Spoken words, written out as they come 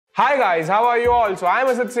Hi guys, how are you all? So I am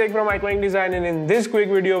Asad Sheikh from Iqonic Design, and in this quick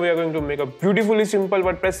video we are going to make a beautifully simple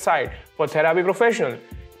WordPress site for therapy professional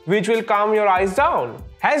which will calm your eyes down.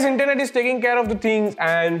 As internet is taking care of the things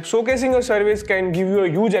and showcasing a service can give you a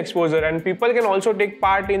huge exposure, and people can also take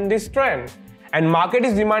part in this trend. And market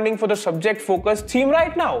is demanding for the subject focused theme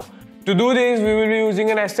right now. To do this, we will be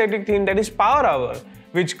using an aesthetic theme that is powerhour,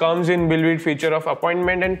 which comes in built-in feature of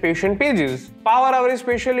appointment and patient pages. Powerhour is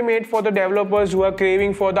specially made for the developers who are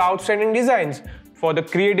craving for the outstanding designs, for the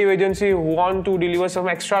creative agency who want to deliver some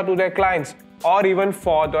extra to their clients, or even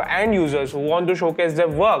for the end users who want to showcase their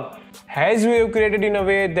work. As we have created in a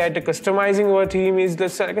way that customizing our theme is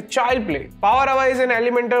just like a child play. Powerhour is an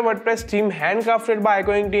Elementor WordPress theme handcrafted by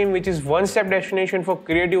Iqonic team, which is one-step destination for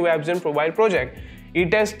creative webs and mobile projects.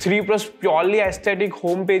 It has 3+ purely aesthetic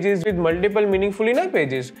home pages with multiple meaningful inner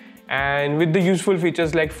pages, and with the useful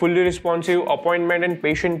features like fully responsive appointment and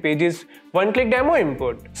patient pages, one-click demo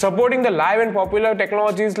input, supporting the live and popular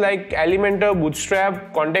technologies like Elementor,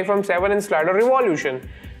 Bootstrap, Contact from 7 and Slider Revolution.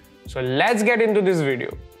 So let's get into this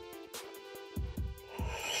video.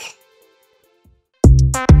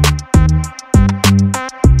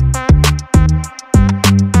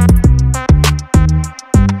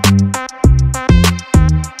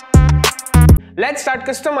 Let's start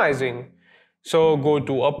customizing. So go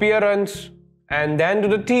to Appearance and then to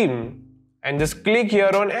the theme and just click here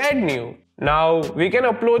on Add New. Now we can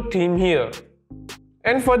upload theme here,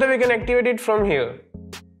 and further we can activate it from here.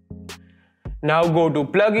 Now go to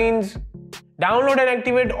Plugins, download and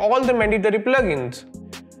activate all the mandatory plugins.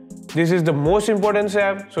 This is the most important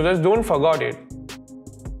step, so just don't forget it.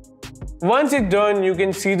 Once it's done, you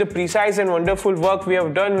can see the precise and wonderful work we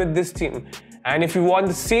have done with this theme. And if you want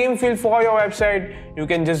the same feel for your website, you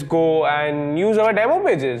can just go and use our demo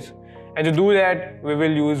pages. And to do that, we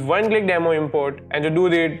will use one-click demo import. And to do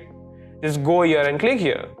that, just go here and click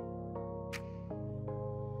here.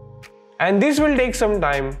 And this will take some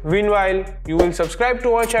time. Meanwhile, you will subscribe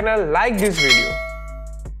to our channel, like this video.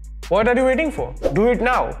 What are you waiting for? Do it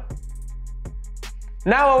now.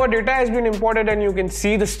 Now our data has been imported and you can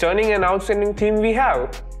see the stunning and outstanding theme we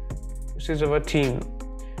have. This is our theme.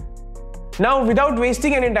 Now, without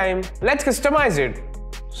wasting any time, let's customize it.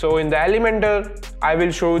 So in the Elementor, I will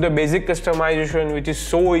show you the basic customization, which is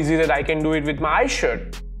so easy that I can do it with my eyes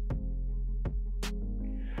shut.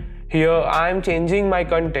 Here I am changing my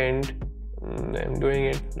content. I'm doing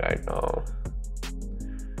it right now.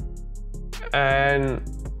 And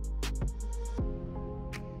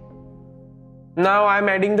now I'm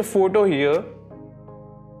adding the photo here.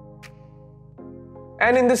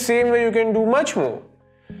 And in the same way, you can do much more.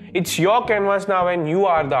 It's your canvas now and you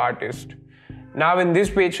are the artist. Now in this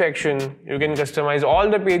page section, you can customize all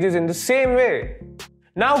the pages in the same way.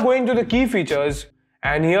 Now going to the key features,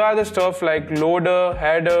 and here are the stuff like loader,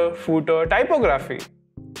 header, footer, typography.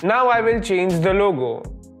 Now I will change the logo,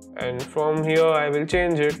 and from here I will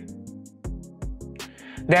change it.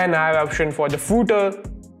 Then I have option for the footer.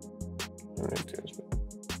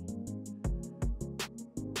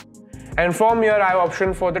 And from here I have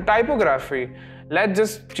option for the typography. Let's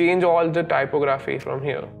just change all the typography from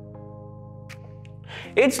here.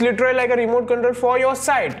 It's literally like a remote control for your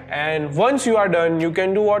site, and once you are done, you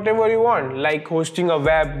can do whatever you want, like hosting a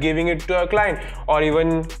web, giving it to a client, or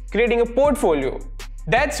even creating a portfolio.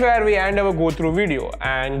 That's where we end our go-through video.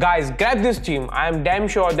 And guys, grab this theme. I am damn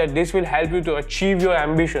sure that this will help you to achieve your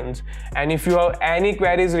ambitions. And if you have any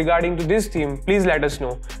queries regarding to this theme, please let us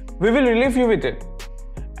know. We will relieve you with it.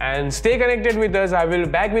 And stay connected with us. I will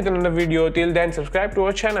be back with another video. Till then, subscribe to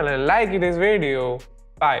our channel and like this video.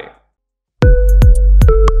 Bye.